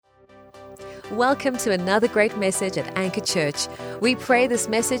Welcome to another great message at Anchor Church. We pray this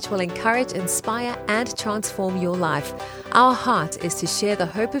message will encourage, inspire, and transform your life. Our heart is to share the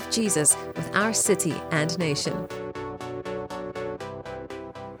hope of Jesus with our city and nation.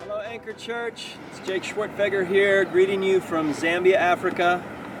 Hello, Anchor Church. It's Jake Schwartfeger here, greeting you from Zambia, Africa,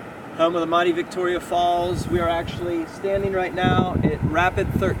 home of the mighty Victoria Falls. We are actually standing right now at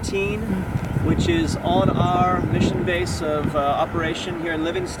Rapid 13, which is on our mission base of operation here in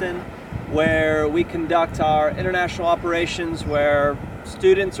Livingston, where we conduct our international operations, where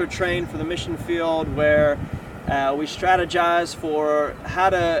students are trained for the mission field, where we strategize for how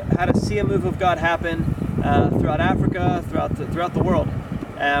to see a move of God happen throughout Africa, throughout the world.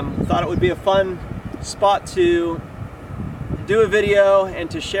 Thought it would be a fun spot to do a video and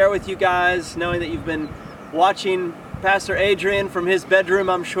to share with you guys, knowing that you've been watching Pastor Adrian from his bedroom,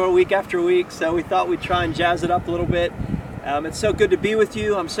 I'm sure, week after week, so we thought we'd try and jazz it up a little bit. It's so good to be with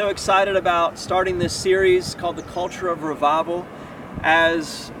you. I'm so excited about starting this series called The Culture of Revival,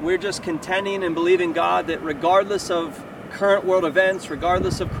 as we're just contending and believing God that regardless of current world events,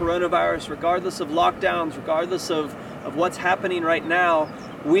 regardless of coronavirus, regardless of lockdowns, regardless of what's happening right now,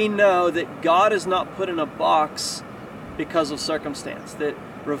 we know that God is not put in a box because of circumstance, that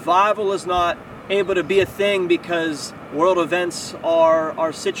revival is not able to be a thing because world events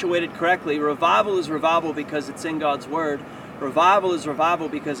are situated correctly. Revival is revival because it's in God's Word. Revival is revival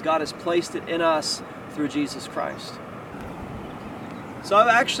because God has placed it in us through Jesus Christ. So I've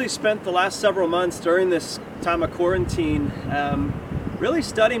actually spent the last several months during this time of quarantine really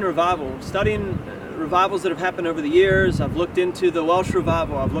studying revival, studying revivals that have happened over the years. I've looked into the Welsh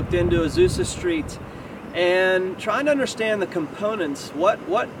revival, I've looked into Azusa Street, and trying to understand the components, what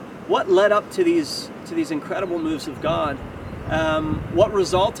led up to these incredible moves of God, what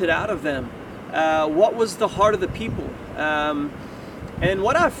resulted out of them, what was the heart of the people, and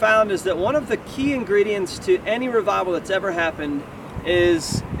what I've found is that one of the key ingredients to any revival that's ever happened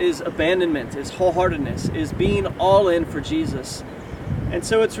is abandonment, is wholeheartedness, is being all in for Jesus. And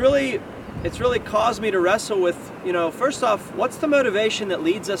so it's really caused me to wrestle with, first off, what's the motivation that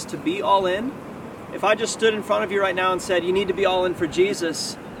leads us to be all in? If I just stood in front of you right now and said, you need to be all in for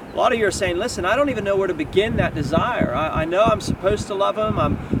Jesus, a lot of you are saying, listen, I don't even know where to begin that desire. I know I'm supposed to love Him,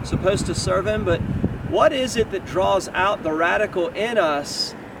 I'm supposed to serve Him, but what is it that draws out the radical in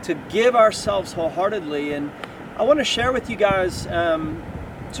us to give ourselves wholeheartedly? And I want to share with you guys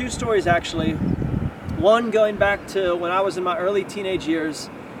two stories, actually. One going back to when I was in my early teenage years,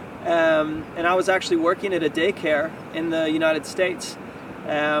 and I was actually working at a daycare in the United States.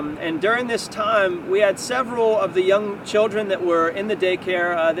 And during this time, we had several of the young children that were in the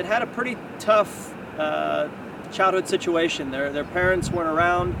daycare that had a pretty tough childhood situation. Their parents weren't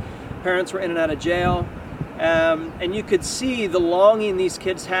around, parents were in and out of jail, and you could see the longing these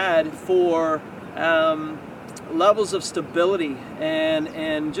kids had for levels of stability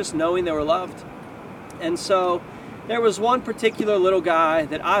and just knowing they were loved. And so there was one particular little guy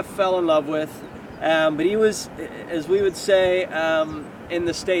that I fell in love with, but he was, as we would say, in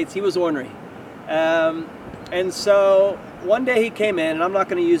the States, he was ornery. And so one day he came in, and I'm not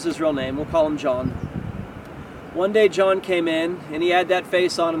going to use his real name, we'll call him John. One day John came in, and he had that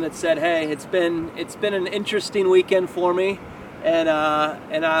face on him that said, hey, it's been an interesting weekend for me, and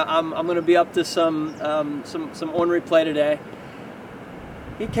I'm going to be up to some ornery play today.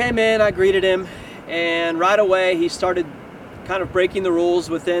 He came in, I greeted him, and right away he started kind of breaking the rules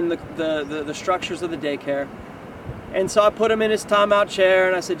within the structures of the daycare. And so I put him in his timeout chair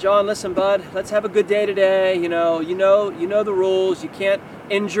and I said, John, listen, bud, let's have a good day today. You know the rules. You can't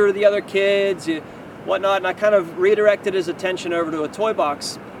injure the other kids, whatnot. And I kind of redirected his attention over to a toy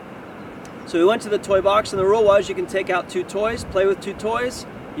box. So we went to the toy box, and the rule was you can take out 2 toys, play with 2 toys,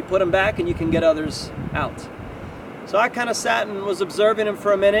 you put them back, and you can get others out. So I kind of sat and was observing him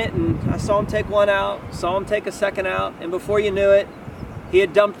for a minute, and I saw him take one out, saw him take a second out, and before you knew it, he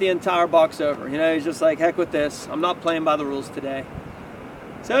had dumped the entire box over. He's just like, heck with this. I'm not playing by the rules today.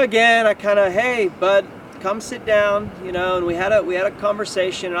 So again, I kind of, hey, bud, come sit down, and we had a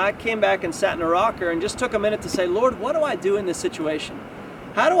conversation, and I came back and sat in a rocker and just took a minute to say, Lord, what do I do in this situation?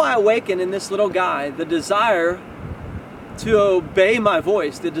 How do I awaken in this little guy the desire to obey my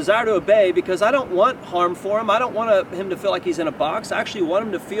voice, the desire to obey, because I don't want harm for him. I don't want him to feel like he's in a box. I actually want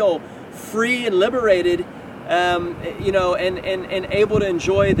him to feel free and liberated, and able to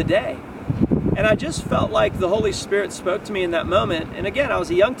enjoy the day. And I just felt like the Holy Spirit spoke to me in that moment. And again, I was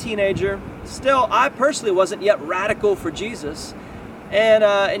a young teenager. Still, I personally wasn't yet radical for Jesus.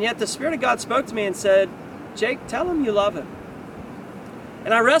 And yet the Spirit of God spoke to me and said, Jake, tell him you love him.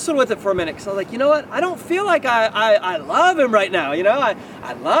 And I wrestled with it for a minute because I was like, you know what? I don't feel like I love him right now. You know,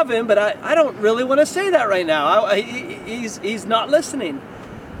 I love him, but I don't really want to say that right now. He's not listening.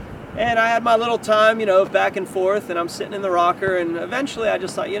 And I had my little time, you know, back and forth, and I'm sitting in the rocker, and eventually I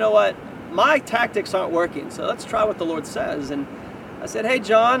just thought, you know what? My tactics aren't working, so let's try what the Lord says. And I said, hey,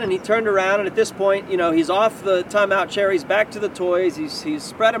 John, and he turned around, and at this point, you know, he's off the timeout chair, he's back to the toys, he's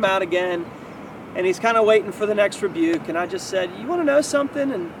spread them out again. And he's kind of waiting for the next rebuke. And I just said, you want to know something?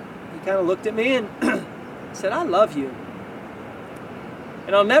 And he kind of looked at me and said, I love you.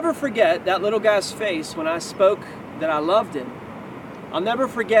 And I'll never forget that little guy's face when I spoke that I loved him. I'll never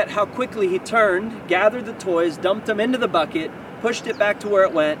forget how quickly he turned, gathered the toys, dumped them into the bucket, pushed it back to where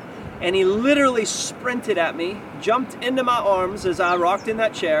it went, and he literally sprinted at me, jumped into my arms as I rocked in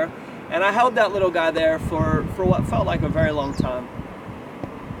that chair, and I held that little guy there for what felt like a very long time.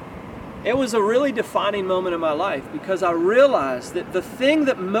 It was a really defining moment in my life because I realized that the thing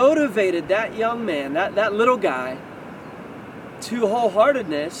that motivated that young man, that little guy, to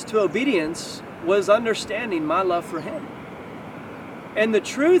wholeheartedness, to obedience, was understanding my love for him. And the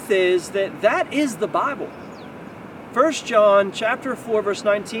truth is that is the Bible. 1 John chapter 4 verse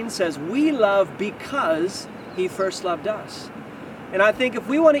 19 says, we love because he first loved us. And I think if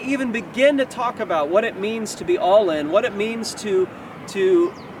we want to even begin to talk about what it means to be all in, what it means to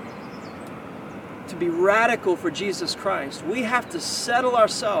be radical for Jesus Christ, we have to settle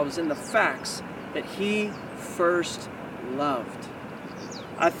ourselves in the facts that he first loved.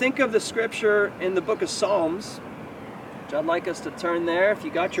 I think of the scripture in the book of Psalms, which I'd like us to turn there if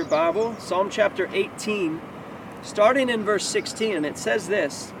you got your Bible. Psalm chapter 18, starting in verse 16, and it says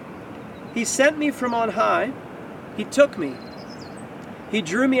this, he sent me from on high, he took me, he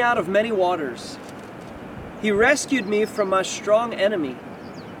drew me out of many waters, he rescued me from my strong enemy,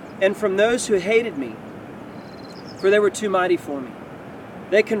 and from those who hated me, for they were too mighty for me.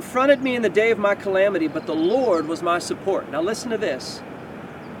 They confronted me in the day of my calamity, but the Lord was my support. Now listen to this.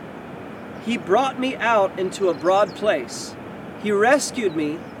 He brought me out into a broad place. He rescued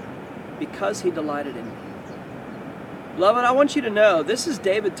me because he delighted in me. Beloved, I want you to know, this is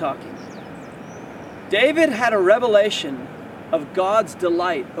David talking. David had a revelation of God's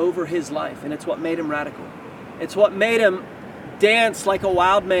delight over his life, and it's what made him radical. It's what made him dance like a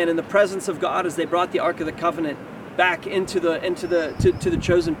wild man in the presence of God as they brought the Ark of the Covenant back to the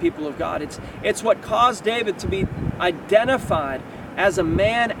chosen people of God. It's what caused David to be identified as a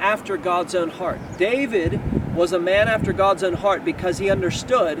man after God's own heart. David was a man after God's own heart because he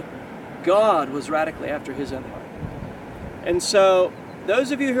understood God was radically after his own heart. And so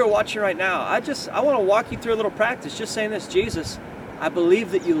those of you who are watching right now, I want to walk you through a little practice, just saying this: Jesus, I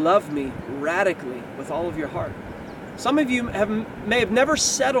believe that you love me radically with all of your heart. Some of you may have never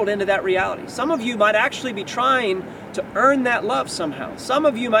settled into that reality. Some of you might actually be trying to earn that love somehow. Some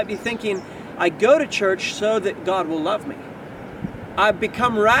of you might be thinking, I go to church so that God will love me. I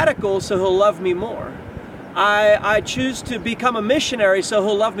become radical so he'll love me more. I choose to become a missionary so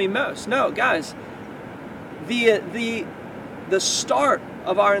he'll love me most. No, guys, the start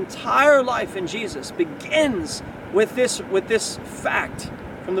of our entire life in Jesus begins with this fact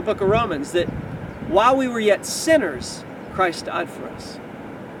from the book of Romans, that while we were yet sinners, Christ died for us.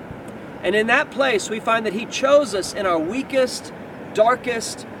 And in that place, we find that he chose us in our weakest,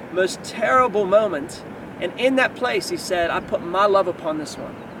 darkest, most terrible moment. And in that place, he said, I put my love upon this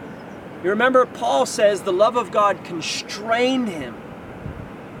one. You remember, Paul says the love of God constrained him.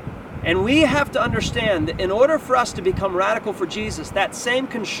 And we have to understand that in order for us to become radical for Jesus, that same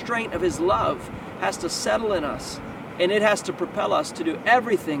constraint of his love has to settle in us. And it has to propel us to do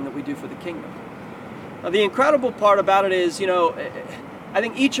everything that we do for the kingdom. Now, the incredible part about it is, I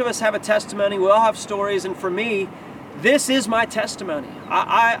think each of us have a testimony. We all have stories. And for me, this is my testimony.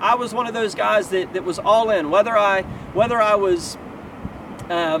 I was one of those guys that was all in. Whether I was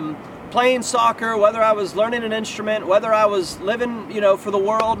playing soccer, whether I was learning an instrument, whether I was living, for the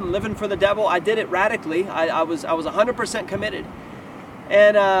world and living for the devil, I did it radically. I was 100% committed.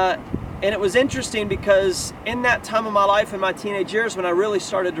 And it was interesting because in that time of my life, in my teenage years, when I really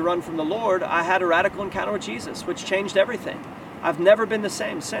started to run from the Lord, I had a radical encounter with Jesus, which changed everything. I've never been the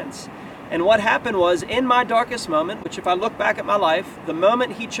same since. And what happened was, in my darkest moment, which if I look back at my life, the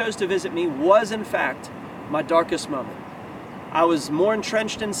moment he chose to visit me was in fact my darkest moment. I was more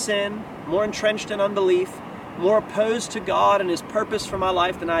entrenched in sin, more entrenched in unbelief, more opposed to God and his purpose for my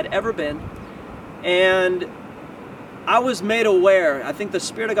life than I'd ever been. And I was made aware, I think the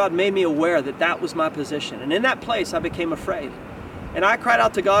Spirit of God made me aware that that was my position. And in that place, I became afraid. And I cried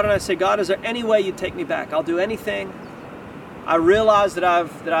out to God and I said, God, is there any way you'd take me back? I'll do anything. I realize that I've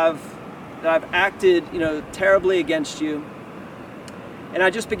acted, terribly against you. and I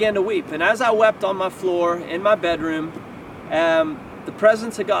just began to weep. And as I wept on my floor in my bedroom, the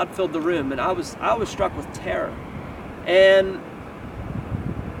presence of God filled the room, and I was struck with terror. And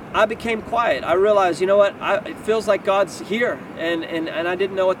I became quiet. I realized, you know what, it feels like God's here, and I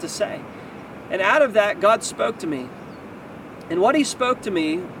didn't know what to say. And out of that, God spoke to me. And what he spoke to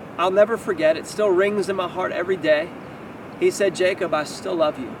me, I'll never forget. It still rings in my heart every day. He said, Jacob, I still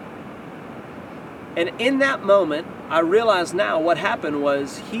love you. And in that moment, I realize now what happened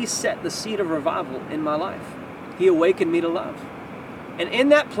was he set the seed of revival in my life. He awakened me to love. And in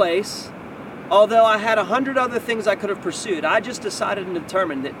that place, although I had 100 other things I could have pursued, I just decided and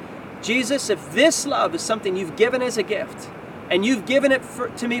determined that, Jesus, if this love is something you've given as a gift, and you've given it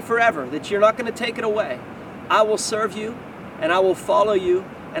to me forever, that you're not going to take it away, I will serve you, and I will follow you,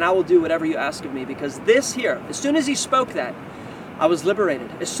 and I will do whatever you ask of me. Because this here, as soon as he spoke that, I was liberated.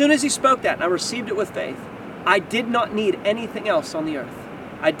 As soon as he spoke that and I received it with faith, I did not need anything else on the earth.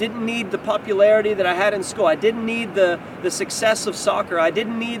 I didn't need the popularity that I had in school. I didn't need the success of soccer. I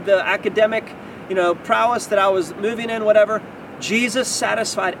didn't need the academic, prowess that I was moving in, whatever. Jesus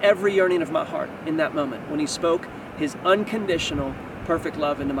satisfied every yearning of my heart in that moment when he spoke his unconditional, perfect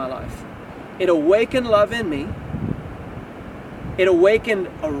love into my life. It awakened love in me. It awakened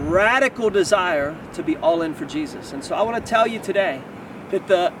a radical desire to be all in for Jesus. And so I want to tell you today that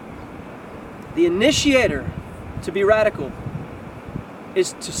the initiator to be radical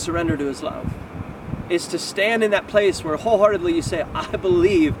is to surrender to his love. Is to stand in that place where wholeheartedly you say, I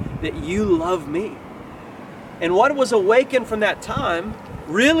believe that you love me. And what was awakened from that time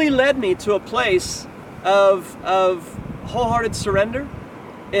really led me to a place of wholehearted surrender.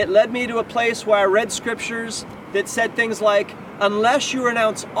 It led me to a place where I read scriptures that said things like, unless you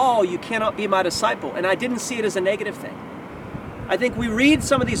renounce all, you cannot be my disciple. And I didn't see it as a negative thing. I think we read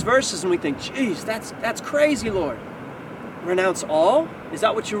some of these verses and we think, geez, that's crazy, Lord. Renounce all? Is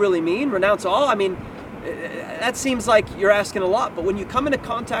that what you really mean? Renounce all? I mean, that seems like you're asking a lot. But when you come into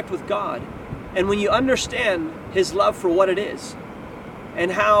contact with God, and when you understand his love for what it is,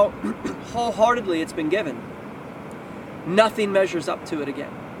 and how wholeheartedly it's been given, nothing measures up to it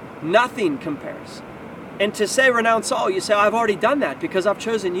again. Nothing compares. And to say renounce all, you say, I've already done that because I've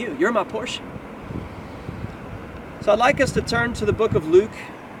chosen you. You're my portion. So I'd like us to turn to the book of Luke,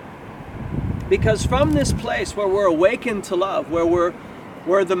 because from this place where we're awakened to love,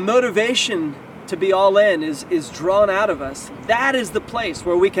 where the motivation to be all in is drawn out of us, that is the place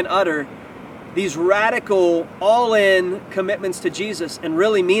where we can utter these radical, all-in commitments to Jesus and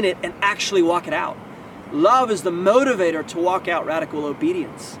really mean it and actually walk it out. Love is the motivator to walk out radical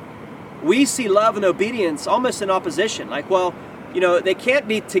obedience. We see love and obedience almost in opposition. Like, well, they can't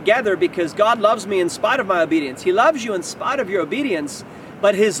be together because God loves me in spite of my obedience. He loves you in spite of your obedience,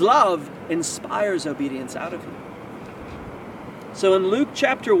 but his love inspires obedience out of you. So in Luke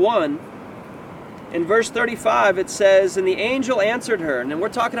chapter 1, in verse 35, it says, and the angel answered her. And then we're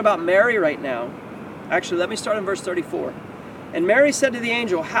talking about Mary right now. Actually, let me start in verse 34. And Mary said to the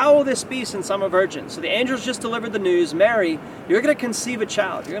angel, how will this be since I'm a virgin? So the angel's just delivered the news. Mary, you're going to conceive a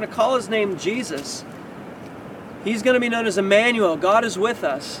child. You're going to call his name Jesus. He's going to be known as Emmanuel. God is with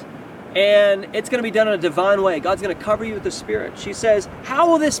us. And it's going to be done in a divine way. God's going to cover you with the Spirit. She says, how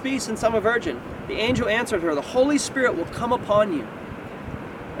will this be since I'm a virgin? The angel answered her, the Holy Spirit will come upon you.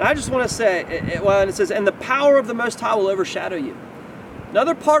 And I just want to say, and it says, and the power of the Most High will overshadow you.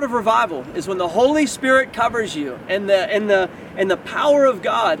 Another part of revival is when the Holy Spirit covers you and the power of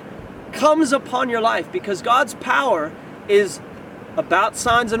God comes upon your life, because God's power is about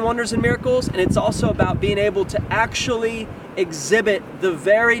signs and wonders and miracles, and it's also about being able to actually exhibit the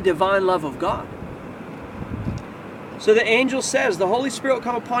very divine love of God. So the angel says, the Holy Spirit will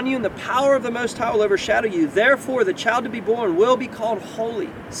come upon you and the power of the Most High will overshadow you. Therefore, the child to be born will be called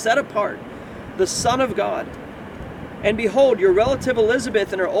holy, set apart, the Son of God. And behold, your relative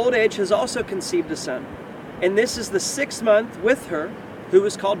Elizabeth in her old age has also conceived a son. And this is the 6th month with her, who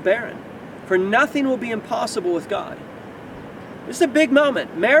is called barren. For nothing will be impossible with God. This is a big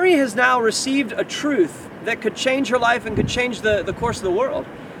moment. Mary has now received a truth that could change her life and could change the course of the world.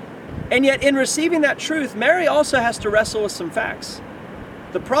 And yet in receiving that truth, Mary also has to wrestle with some facts.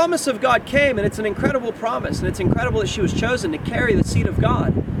 The promise of God came, and it's an incredible promise, and it's incredible that she was chosen to carry the seed of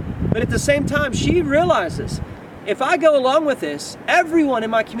God. But at the same time, she realizes, if I go along with this, everyone in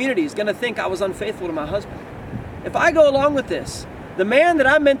my community is going to think I was unfaithful to my husband. If I go along with this, the man that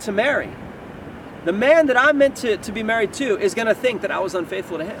I'm meant to marry, the man that I'm meant to be married to, is going to think that I was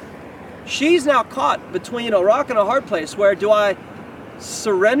unfaithful to him. She's now caught between a rock and a hard place where, do I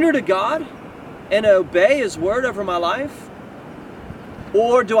surrender to God and obey his word over my life?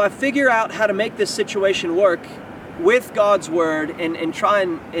 Or do I figure out how to make this situation work with God's word and try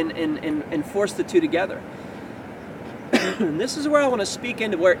and force the two together. And this is where I want to speak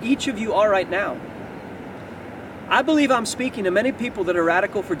into where each of you are right now. I believe I'm speaking to many people that are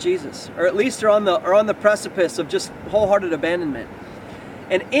radical for Jesus, or at least are on the precipice of just wholehearted abandonment.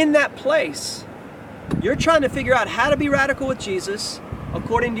 And in that place, you're trying to figure out how to be radical with Jesus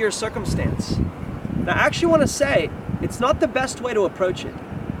according to your circumstance. Now, I actually want to say, it's not the best way to approach it.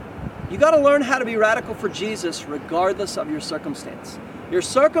 You got to learn how to be radical for Jesus regardless of your circumstance. Your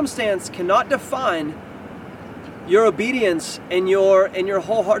circumstance cannot define your obedience and your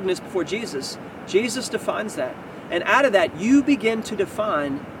wholeheartedness before Jesus. Jesus defines that. And out of that, you begin to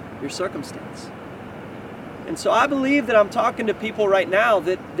define your circumstance. And so I believe that I'm talking to people right now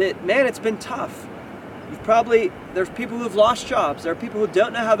that man, it's been tough. There's people who've lost jobs. There are people who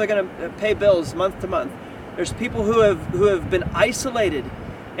don't know how they're going to pay bills month to month. There's people who have been isolated,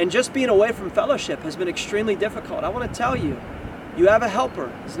 and just being away from fellowship has been extremely difficult. I want to tell you, you have a helper.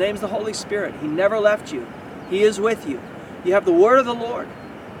 His name's the Holy Spirit. He never left you. He is with you. You have the word of the Lord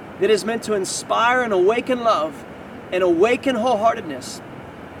that is meant to inspire and awaken love and awaken wholeheartedness.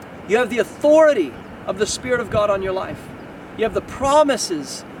 You have the authority of the Spirit of God on your life. You have the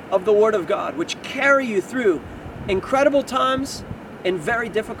promises of the Word of God, which carry you through incredible times and very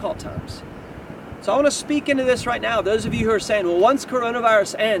difficult times. So I want to speak into this right now. Those of you who are saying, well, once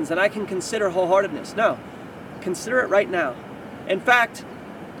coronavirus ends, then I can consider wholeheartedness. No, consider it right now. In fact,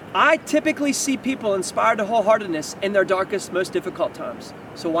 I typically see people inspired to wholeheartedness in their darkest, most difficult times.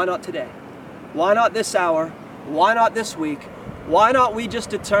 So why not today? Why not this hour? Why not this week? Why not we just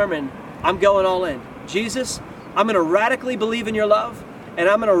determine, I'm going all in. Jesus, I'm going to radically believe in your love, and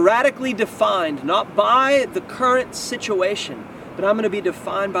I'm going to radically defined, not by the current situation, but I'm going to be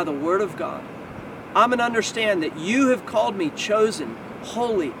defined by the Word of God. I'm going to understand that you have called me chosen,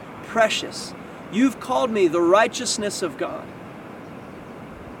 holy, precious. You've called me the righteousness of God.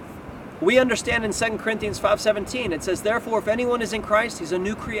 We understand in 2 Corinthians 5:17, it says, therefore, if anyone is in Christ, he's a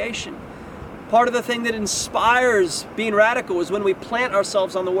new creation. Part of the thing that inspires being radical is when we plant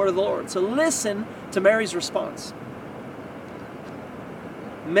ourselves on the word of the Lord. So listen to Mary's response.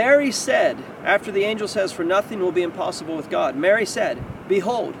 Mary said, after the angel says, for nothing will be impossible with God, Mary said,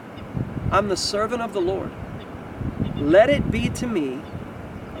 behold, I'm the servant of the Lord. Let it be to me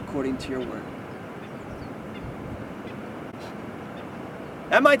according to your word.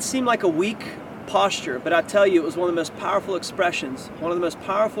 That might seem like a weak posture, but I tell you, it was one of the most powerful expressions, one of the most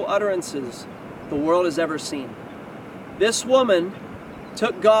powerful utterances the world has ever seen. This woman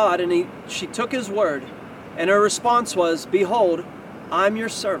took God and she took his word, and her response was, behold, I'm your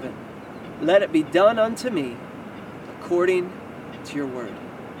servant. Let it be done unto me according to your word.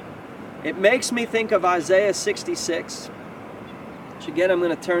 It makes me think of Isaiah 66, which again I'm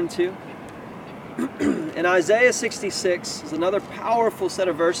going to turn to. In Isaiah 66 is another powerful set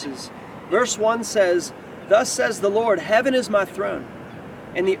of verses. Verse 1 says, thus says the Lord, heaven is my throne,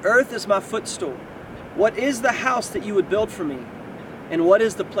 and the earth is my footstool. What is the house that you would build for me? And what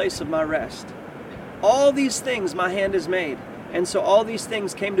is the place of my rest? All these things my hand has made, and so all these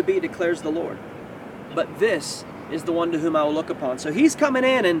things came to be, declares the Lord. But this is the one to whom I will look upon. So he's coming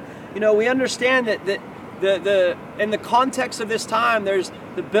in, and we understand that in the context of this time, there's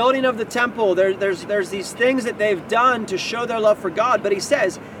the building of the temple, there's these things that they've done to show their love for God. But he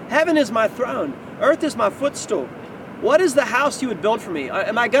says, heaven is my throne, earth is my footstool. What is the house you would build for me?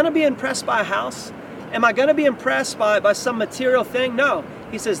 Am I going to be impressed by a house? Am I going to be impressed by some material thing? No.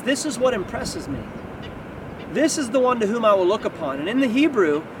 He says, this is what impresses me. This is the one to whom I will look upon. And in the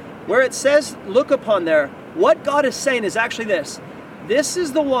Hebrew, where it says look upon there, what God is saying is actually this. This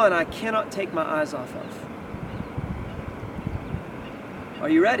is the one I cannot take my eyes off of. Are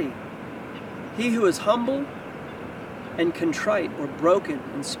you ready? He who is humble and contrite or broken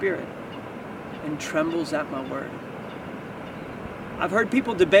in spirit and trembles at my word. I've heard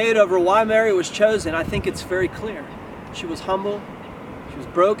people debate over why Mary was chosen. I think it's very clear. She was humble, she was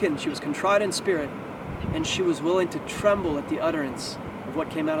broken, she was contrite in spirit, and she was willing to tremble at the utterance of what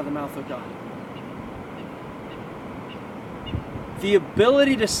came out of the mouth of God. The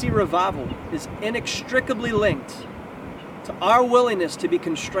ability to see revival is inextricably linked to our willingness to be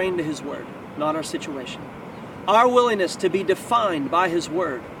constrained to His Word, not our situation. Our willingness to be defined by His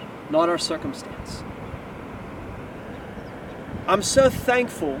Word, not our circumstance. I'm so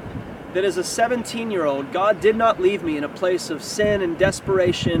thankful that as a 17-year-old, God did not leave me in a place of sin and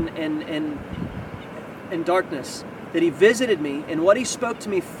desperation and darkness. That He visited me, and what He spoke to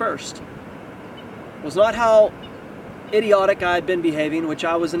me first was not how idiotic I had been behaving, which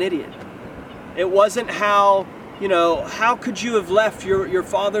I was an idiot. It wasn't how could you have left your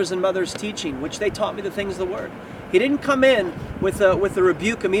father's and mother's teaching, which they taught me the things of the Word. He didn't come in with a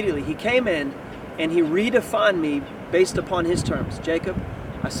rebuke immediately. He came in and he redefined me based upon his terms. Jacob,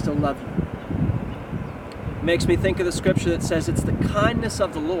 I still love you. It makes me think of the scripture that says it's the kindness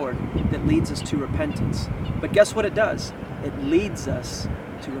of the Lord that leads us to repentance. But guess what it does? It leads us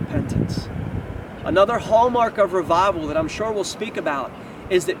to repentance. Another hallmark of revival that I'm sure we'll speak about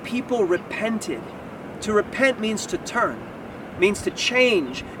is that people repented. To repent means to turn, means to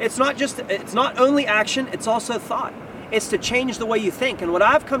change. It's not only action, it's also thought. It's to change the way you think. And what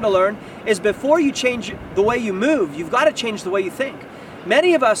I've come to learn is before you change the way you move, you've got to change the way you think.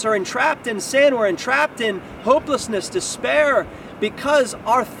 Many of us are entrapped in sin, we're entrapped in hopelessness, despair, because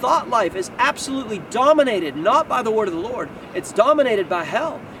our thought life is absolutely dominated, not by the word of the Lord. It's dominated by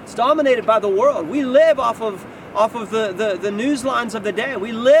hell. It's dominated by the world. We live off of the news lines of the day.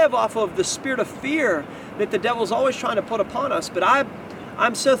 We live off of the spirit of fear that the devil's always trying to put upon us. But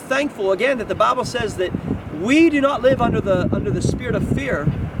I'm so thankful, again, that the Bible says that we do not live under the spirit of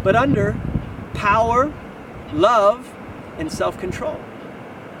fear, but under power, love, and self-control.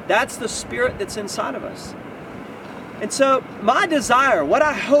 That's the spirit that's inside of us. And so my desire, what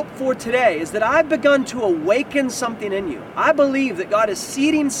I hope for today, is that I've begun to awaken something in you. I believe that God is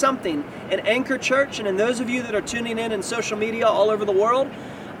seeding something in Anchor Church, and in those of you that are tuning in social media all over the world,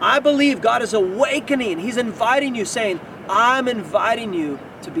 I believe God is awakening. He's inviting you, saying, I'm inviting you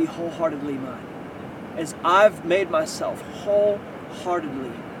to be wholeheartedly mine, as I've made myself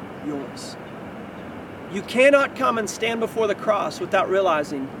wholeheartedly yours. You cannot come and stand before the cross without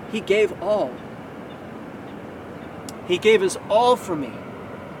realizing He gave all. He gave His all for me.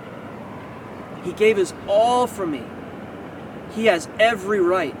 He gave His all for me. He has every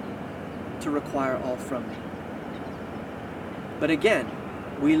right to require all from me. But again,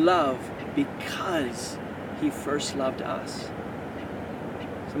 we love because He first loved us.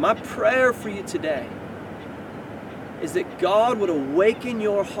 So my prayer for you today is that God would awaken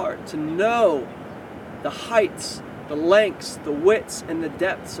your heart to know the heights, the lengths, the widths, and the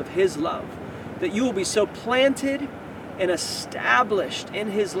depths of His love. That you will be so planted and established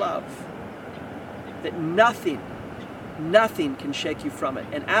in His love that nothing can shake you from it.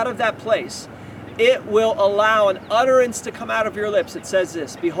 And out of that place, it will allow an utterance to come out of your lips that says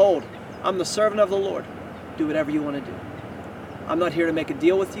this: Behold, I'm the servant of the Lord. Do whatever you want to do. I'm not here to make a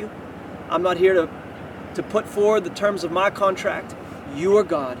deal with you. I'm not here to put forward the terms of my contract. You are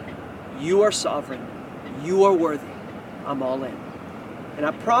God. You are sovereign. You are worthy. I'm all in. And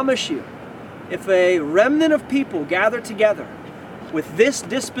I promise you, if a remnant of people gather together with this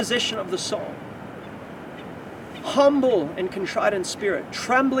disposition of the soul, humble and contrite in spirit,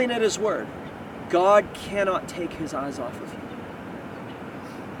 trembling at His word, God cannot take His eyes off of you.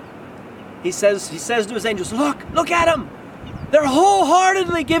 He says to His angels, look at them. They're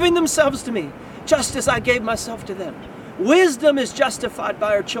wholeheartedly giving themselves to me, just as I gave myself to them. Wisdom is justified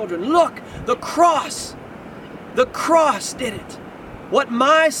by her children. Look, the cross did it. What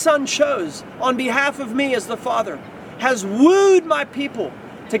my Son chose on behalf of me as the Father has wooed my people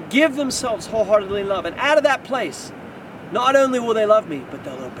to give themselves wholeheartedly in love. And out of that place, not only will they love me, but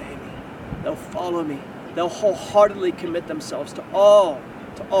they'll obey me. They'll follow me. They'll wholeheartedly commit themselves to all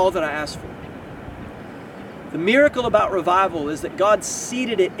that I ask for. The miracle about revival is that God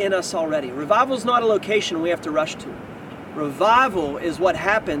seeded it in us already. Revival is not a location we have to rush to. Revival is what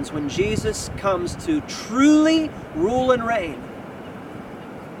happens when Jesus comes to truly rule and reign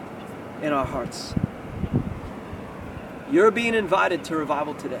in our hearts. You're being invited to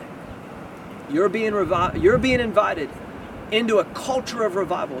revival today. You're being invited into a culture of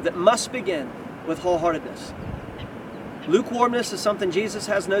revival that must begin with wholeheartedness. Lukewarmness is something Jesus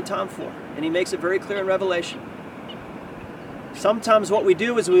has no time for, and He makes it very clear in Revelation. Sometimes what we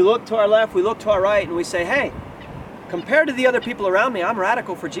do is we look to our left, we look to our right, and we say, hey, compared to the other people around me, I'm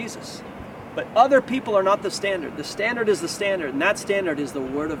radical for Jesus. But other people are not the standard. The standard is the standard, and that standard is the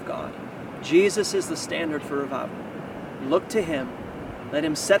Word of God. Jesus is the standard for revival. Look to Him. Let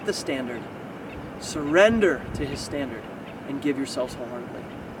Him set the standard. Surrender to His standard and give yourselves wholeheartedly.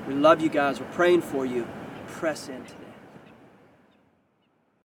 We love you guys. We're praying for you. Press in today.